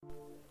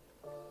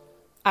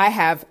I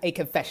have a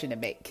confession to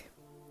make.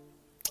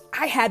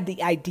 I had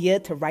the idea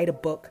to write a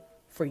book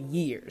for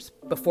years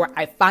before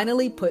I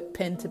finally put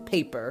pen to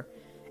paper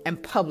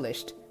and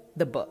published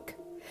the book.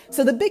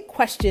 So the big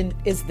question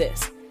is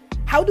this: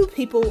 how do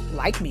people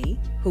like me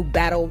who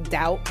battle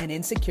doubt and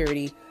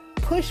insecurity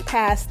push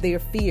past their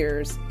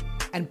fears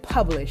and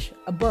publish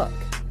a book?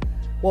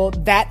 Well,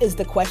 that is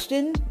the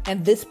question,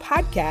 and this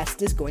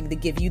podcast is going to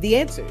give you the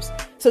answers.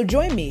 So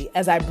join me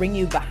as I bring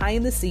you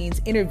behind the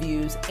scenes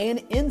interviews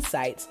and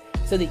insights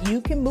so that you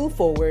can move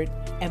forward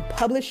and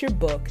publish your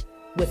book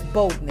with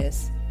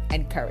boldness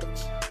and courage.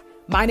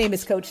 My name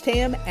is Coach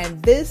Tam,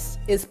 and this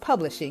is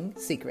Publishing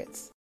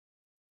Secrets.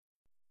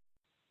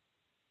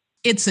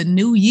 It's a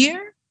new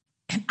year,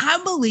 and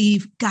I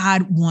believe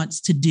God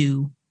wants to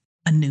do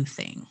a new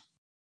thing.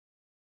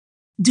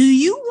 Do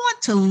you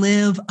want to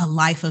live a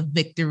life of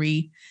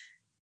victory?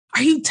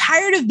 Are you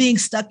tired of being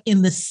stuck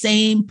in the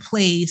same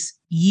place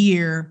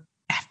year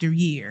after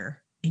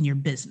year in your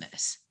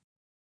business?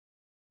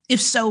 If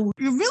so,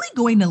 you're really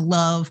going to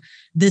love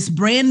this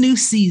brand new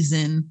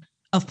season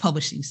of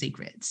Publishing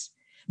Secrets,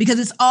 because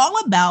it's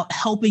all about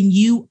helping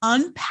you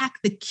unpack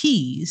the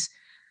keys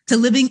to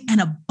living an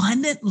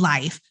abundant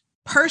life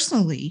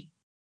personally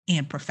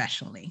and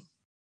professionally.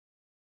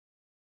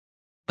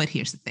 But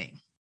here's the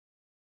thing.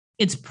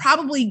 It's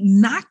probably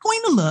not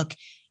going to look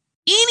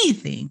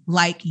anything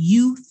like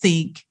you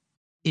think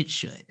it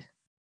should.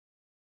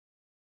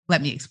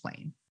 Let me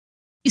explain.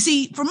 You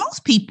see, for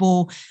most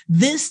people,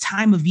 this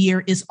time of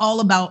year is all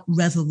about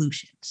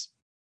resolutions.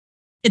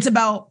 It's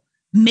about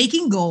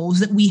making goals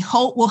that we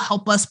hope will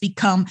help us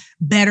become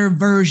better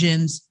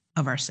versions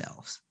of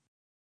ourselves.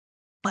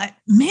 But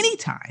many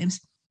times,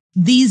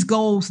 these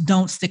goals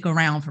don't stick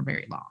around for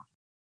very long.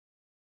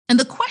 And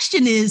the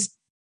question is,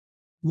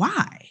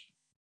 why?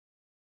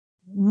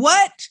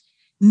 What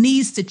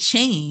needs to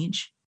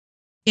change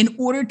in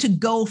order to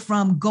go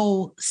from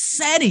goal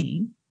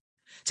setting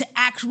to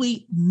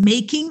actually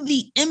making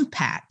the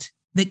impact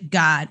that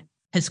God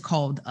has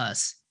called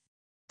us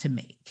to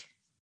make?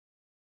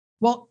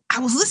 Well, I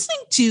was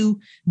listening to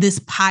this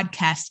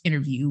podcast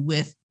interview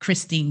with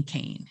Christine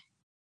Caine,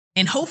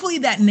 and hopefully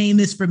that name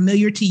is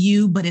familiar to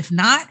you, but if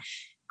not,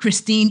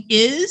 Christine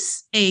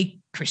is a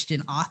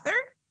Christian author.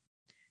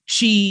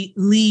 She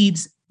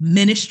leads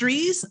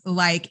ministries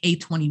like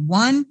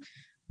A21,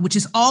 which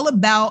is all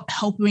about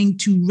helping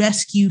to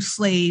rescue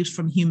slaves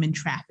from human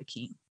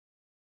trafficking.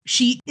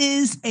 She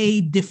is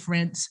a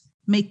difference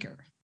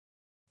maker.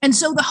 And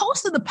so the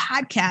host of the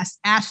podcast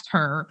asked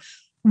her,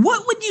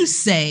 what would you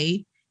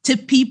say to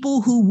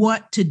people who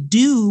want to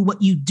do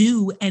what you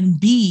do and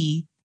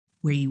be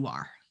where you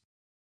are?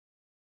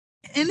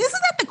 And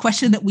isn't that the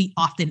question that we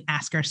often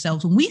ask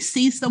ourselves when we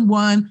see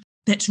someone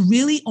that's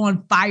really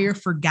on fire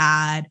for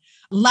God?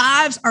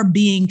 Lives are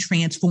being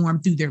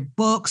transformed through their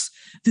books,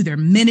 through their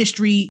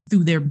ministry,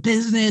 through their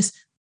business.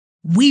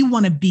 We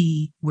want to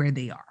be where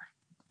they are.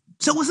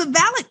 So it was a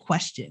valid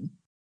question.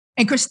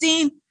 And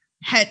Christine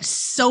had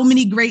so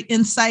many great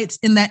insights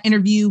in that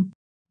interview,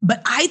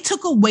 but I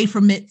took away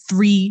from it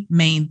three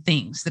main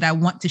things that I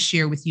want to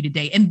share with you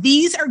today. And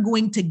these are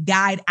going to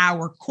guide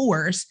our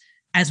course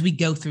as we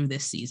go through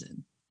this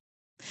season.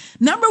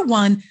 Number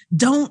one,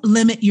 don't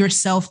limit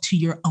yourself to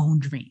your own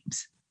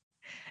dreams.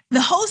 The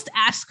host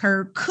asked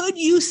her, could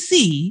you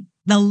see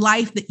the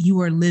life that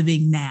you are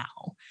living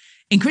now?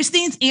 And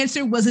Christine's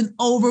answer was an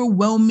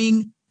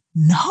overwhelming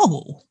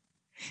no.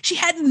 She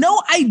had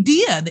no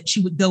idea that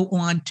she would go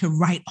on to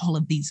write all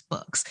of these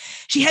books.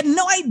 She had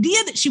no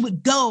idea that she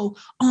would go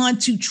on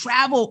to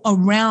travel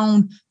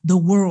around the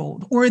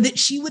world, or that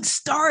she would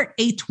start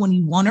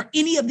A21 or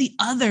any of the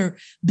other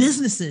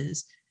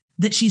businesses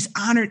that she's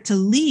honored to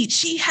lead.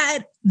 She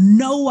had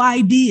no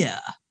idea.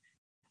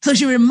 So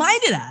she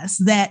reminded us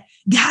that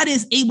God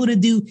is able to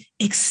do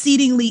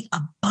exceedingly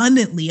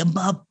abundantly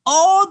above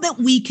all that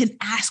we can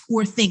ask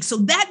or think. So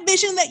that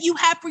vision that you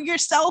have for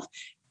yourself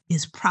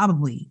is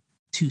probably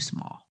too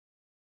small.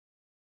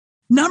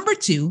 Number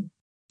two,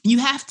 you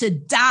have to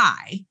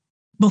die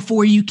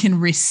before you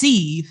can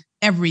receive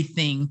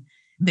everything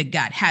that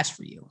God has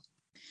for you.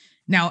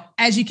 Now,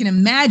 as you can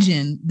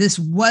imagine, this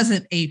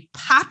wasn't a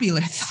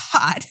popular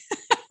thought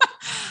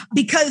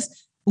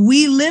because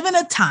we live in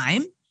a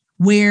time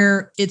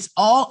where it's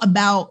all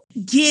about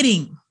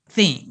getting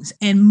things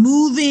and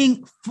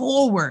moving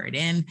forward.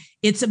 And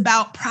it's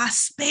about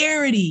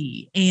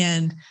prosperity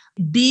and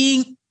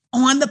being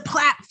on the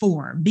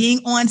platform,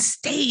 being on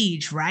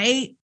stage,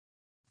 right?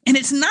 And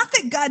it's not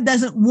that God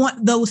doesn't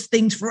want those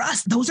things for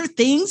us. Those are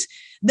things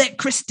that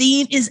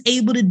Christine is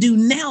able to do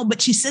now.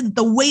 But she said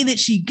the way that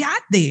she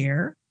got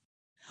there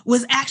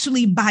was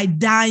actually by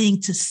dying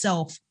to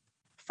self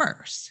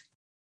first.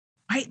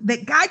 Right?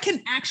 That God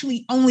can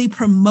actually only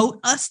promote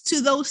us to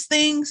those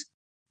things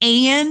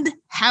and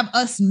have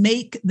us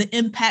make the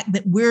impact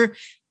that we're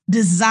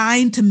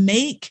designed to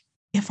make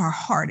if our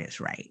heart is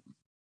right.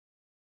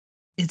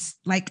 It's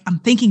like I'm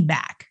thinking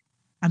back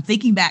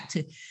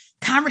to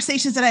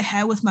conversations that I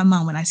had with my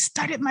mom when I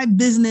started my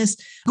business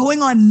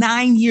going on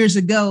 9 years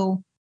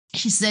ago.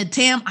 She said,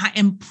 Tam, I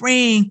am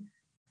praying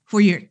for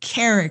your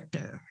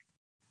character.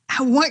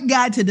 I want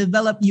God to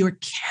develop your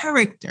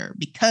character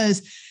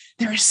because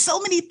there are so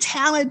many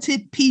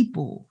talented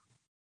people,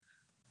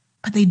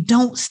 but they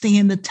don't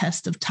stand the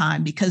test of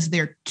time because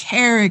their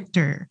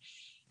character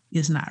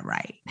is not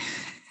right.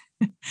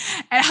 And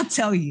I'll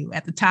tell you,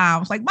 at the time, I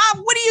was like,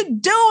 Mom, what are you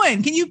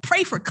doing? Can you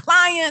pray for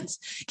clients?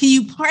 Can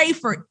you pray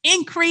for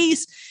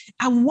increase?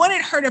 I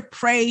wanted her to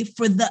pray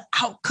for the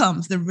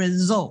outcomes, the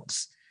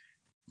results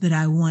that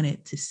I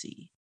wanted to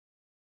see.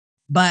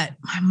 But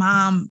my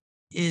mom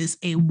is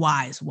a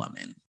wise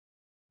woman,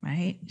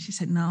 right? She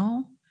said,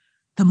 no,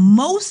 the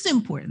most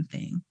important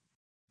thing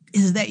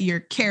is that your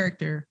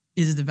character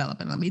is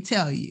developing. Let me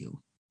tell you,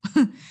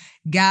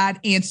 God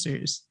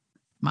answers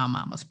my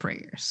mama's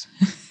prayers.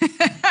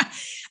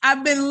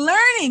 I've been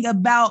learning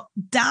about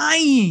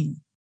dying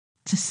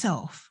to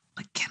self.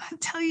 But can I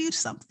tell you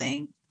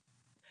something?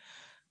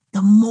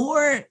 The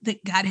more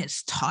that God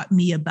has taught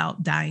me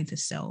about dying to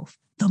self,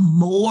 the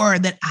more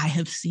that I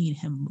have seen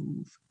him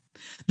move,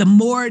 the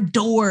more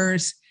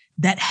doors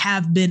that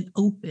have been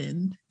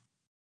opened,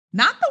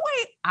 not the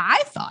way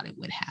I thought it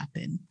would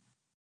happen,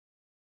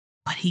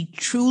 but he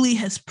truly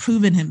has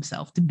proven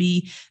himself to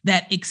be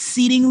that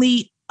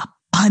exceedingly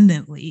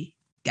abundantly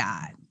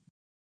God.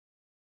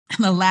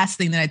 And the last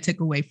thing that I took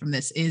away from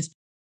this is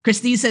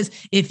Christine says,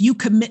 if you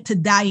commit to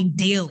dying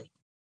daily,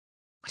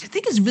 which I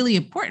think is really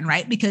important,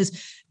 right?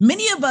 Because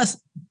many of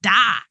us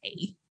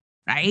die,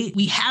 right?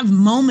 We have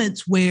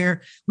moments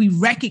where we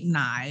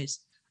recognize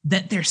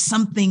that there's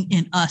something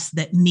in us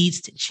that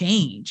needs to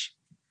change.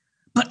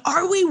 But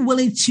are we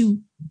willing to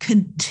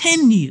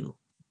continue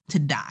to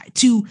die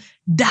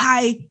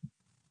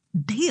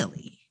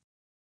daily?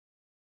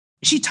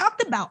 She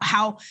talked about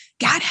how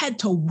God had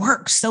to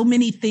work so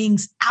many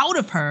things out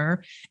of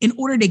her in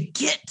order to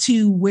get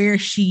to where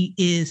she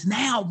is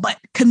now. But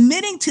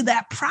committing to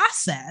that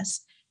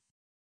process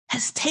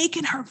has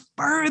taken her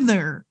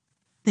further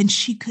than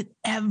she could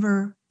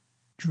ever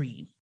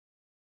dream.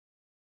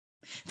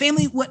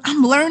 Family, what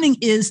I'm learning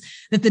is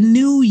that the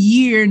new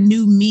year,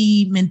 new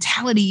me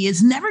mentality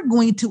is never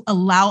going to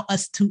allow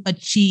us to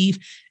achieve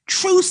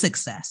true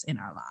success in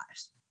our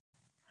lives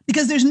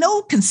because there's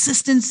no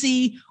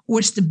consistency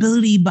or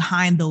stability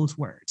behind those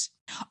words.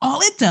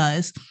 All it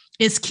does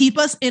is keep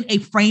us in a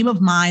frame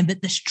of mind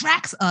that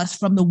distracts us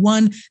from the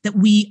one that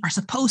we are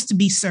supposed to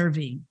be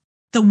serving,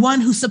 the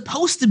one who's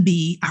supposed to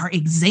be our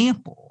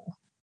example,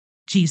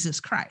 Jesus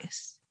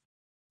Christ.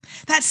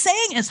 That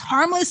saying, as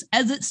harmless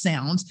as it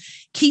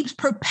sounds, keeps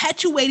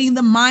perpetuating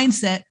the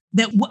mindset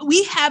that what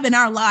we have in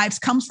our lives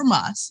comes from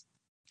us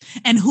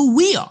and who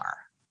we are,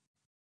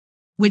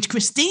 which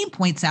Christine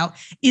points out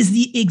is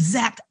the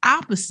exact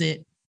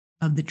opposite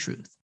of the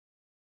truth.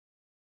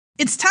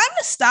 It's time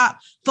to stop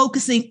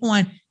focusing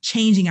on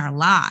changing our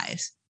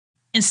lives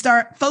and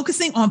start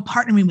focusing on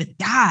partnering with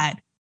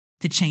God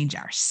to change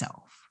ourselves.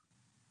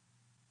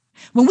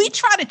 When we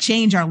try to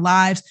change our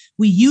lives,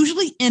 we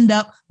usually end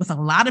up with a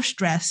lot of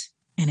stress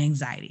and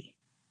anxiety.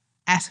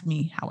 Ask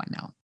me how I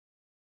know.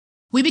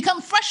 We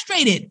become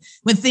frustrated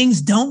when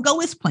things don't go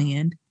as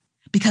planned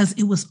because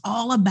it was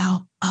all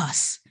about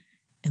us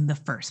in the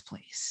first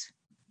place.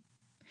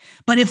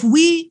 But if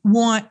we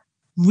want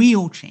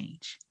real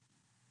change,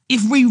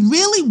 if we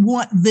really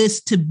want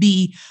this to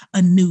be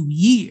a new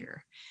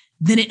year,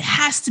 then it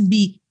has to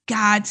be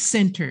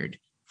God-centered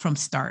from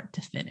start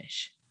to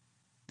finish.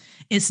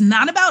 It's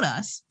not about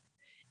us.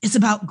 It's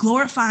about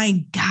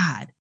glorifying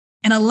God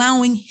and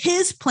allowing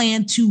his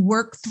plan to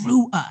work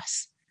through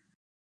us.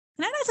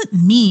 And that doesn't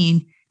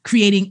mean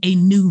creating a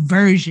new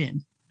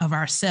version of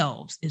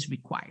ourselves is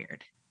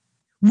required.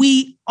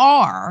 We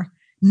are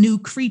new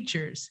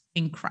creatures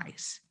in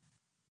Christ.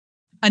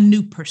 A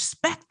new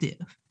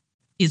perspective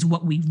is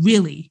what we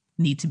really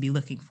need to be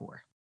looking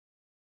for.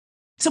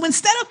 So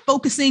instead of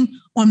focusing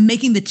on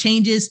making the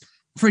changes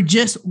for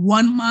just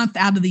 1 month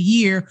out of the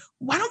year,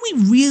 why don't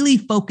we really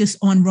focus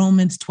on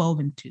Romans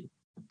 12:2?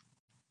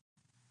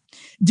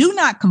 Do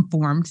not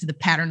conform to the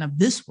pattern of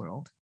this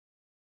world,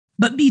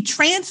 but be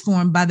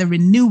transformed by the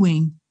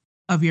renewing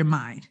of your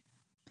mind.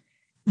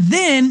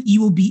 Then you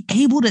will be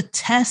able to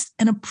test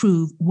and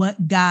approve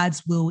what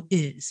God's will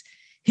is,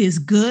 his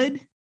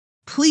good,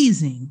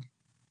 pleasing,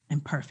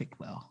 and perfect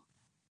will.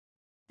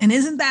 And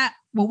isn't that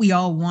what we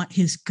all want?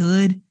 His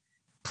good,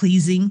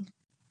 pleasing,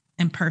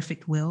 and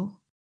perfect will?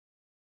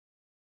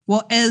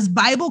 Well, as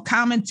Bible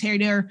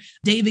commentator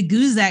David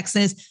Guzik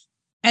says,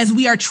 as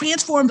we are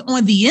transformed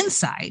on the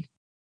inside,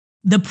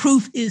 the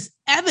proof is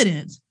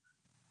evident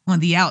on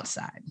the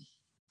outside.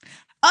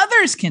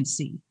 Others can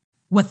see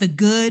what the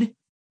good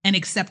and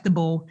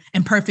acceptable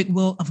and perfect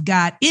will of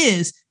God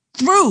is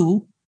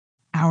through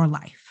our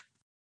life.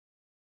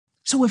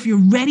 So if you're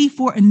ready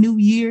for a new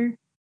year,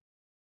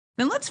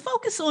 then let's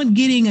focus on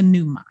getting a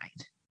new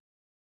mind.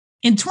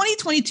 In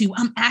 2022,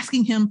 I'm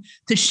asking him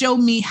to show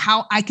me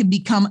how I could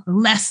become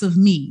less of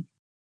me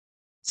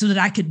so that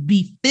I could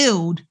be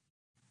filled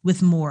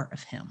with more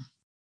of him.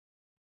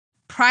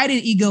 Pride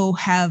and ego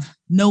have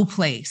no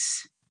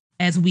place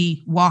as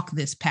we walk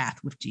this path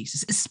with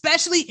Jesus,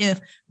 especially if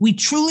we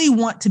truly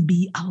want to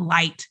be a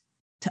light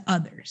to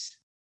others.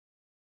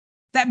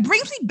 That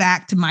brings me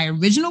back to my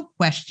original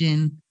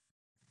question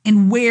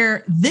and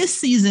where this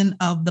season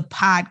of the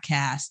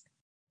podcast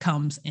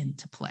comes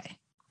into play.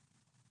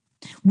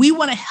 We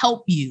want to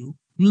help you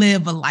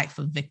live a life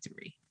of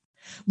victory.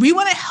 We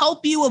want to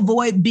help you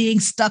avoid being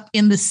stuck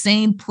in the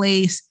same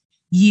place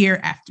year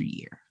after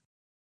year.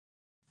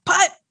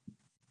 But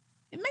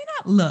it may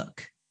not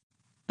look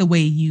the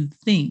way you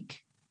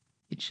think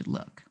it should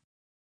look.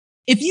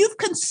 If you've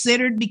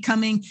considered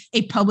becoming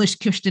a published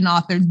Christian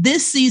author,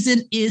 this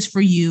season is for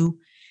you.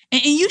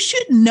 And you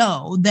should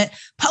know that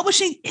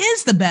publishing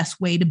is the best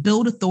way to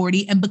build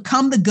authority and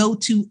become the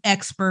go-to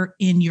expert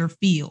in your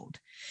field.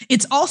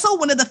 It's also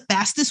one of the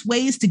fastest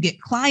ways to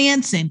get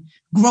clients and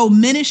grow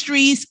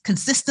ministries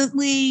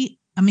consistently.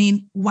 I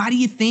mean, why do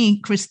you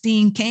think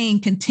Christine Caine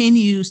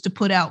continues to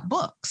put out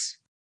books?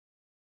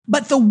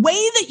 But the way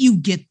that you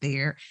get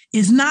there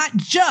is not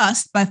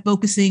just by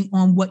focusing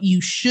on what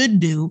you should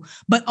do,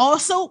 but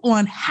also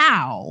on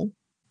how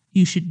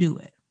you should do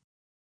it.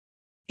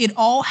 It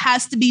all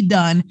has to be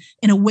done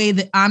in a way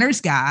that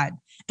honors God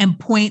and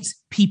points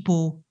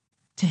people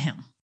to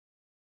Him.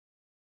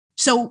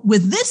 So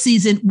with this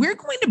season, we're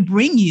going to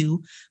bring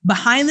you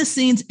behind the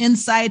scenes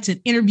insights and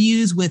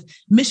interviews with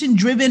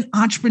mission-driven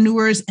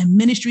entrepreneurs and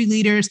ministry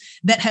leaders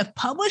that have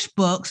published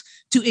books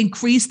to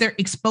increase their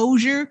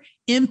exposure,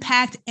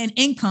 impact, and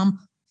income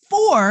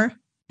for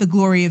the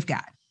glory of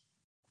God.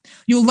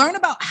 You'll learn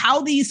about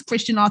how these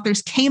Christian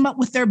authors came up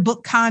with their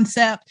book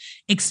concept,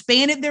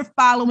 expanded their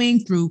following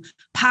through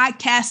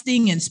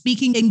podcasting and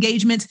speaking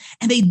engagements,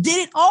 and they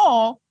did it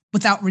all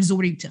without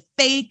resorting to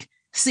fake,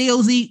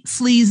 salesy,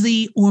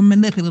 sleazy, or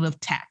manipulative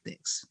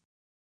tactics.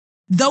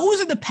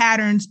 Those are the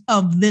patterns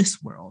of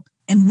this world,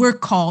 and we're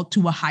called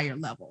to a higher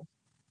level.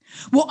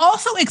 We'll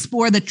also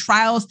explore the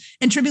trials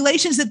and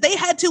tribulations that they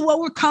had to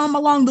overcome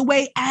along the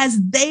way as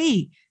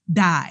they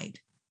died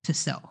to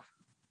self.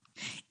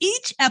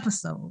 Each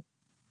episode,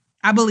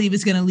 I believe,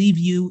 is going to leave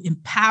you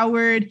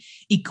empowered,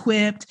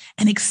 equipped,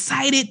 and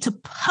excited to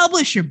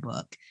publish your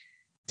book,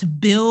 to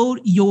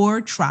build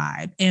your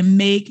tribe, and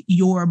make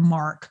your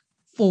mark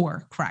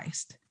for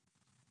Christ.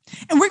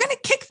 And we're going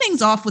to kick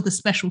things off with a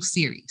special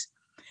series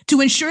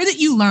to ensure that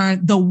you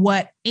learn the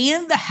what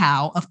and the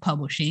how of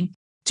publishing,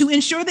 to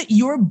ensure that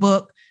your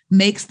book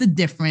makes the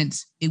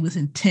difference it was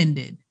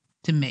intended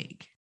to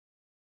make.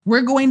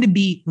 We're going to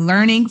be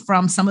learning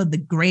from some of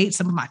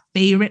my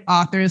favorite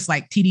authors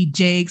like T.D.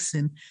 Jakes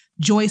and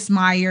Joyce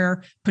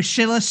Meyer,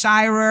 Priscilla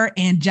Shirer,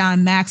 and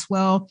John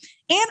Maxwell,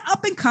 and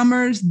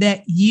up-and-comers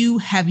that you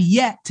have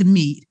yet to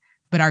meet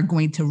but are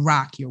going to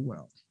rock your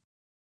world.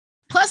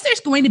 Plus, there's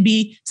going to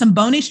be some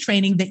bonus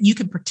training that you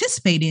can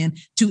participate in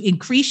to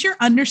increase your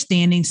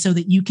understanding so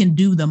that you can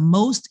do the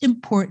most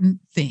important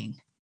thing: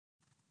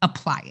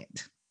 apply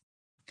it.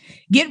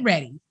 Get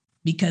ready,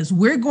 because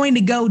we're going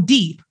to go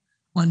deep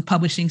on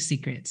publishing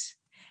secrets.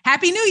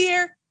 Happy New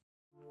Year!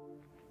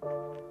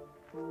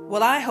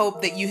 Well, I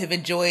hope that you have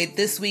enjoyed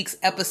this week's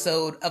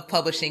episode of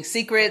Publishing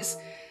Secrets,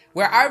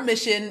 where our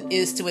mission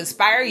is to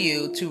inspire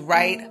you to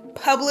write,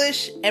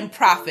 publish, and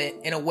profit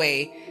in a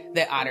way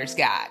that honors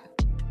God.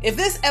 If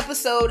this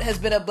episode has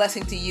been a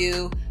blessing to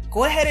you,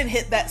 go ahead and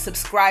hit that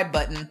subscribe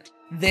button,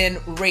 then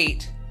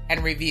rate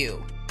and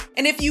review.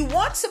 And if you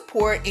want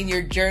support in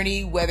your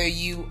journey, whether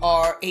you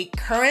are a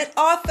current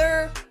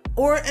author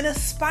or an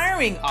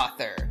aspiring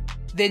author,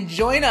 then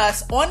join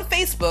us on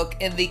Facebook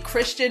in the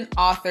Christian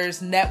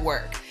Authors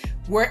Network.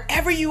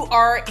 Wherever you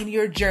are in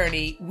your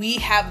journey, we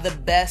have the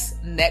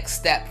best next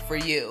step for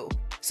you.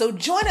 So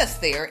join us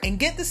there and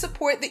get the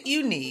support that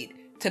you need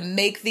to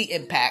make the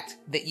impact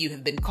that you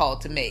have been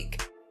called to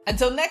make.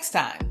 Until next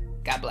time,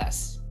 God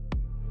bless.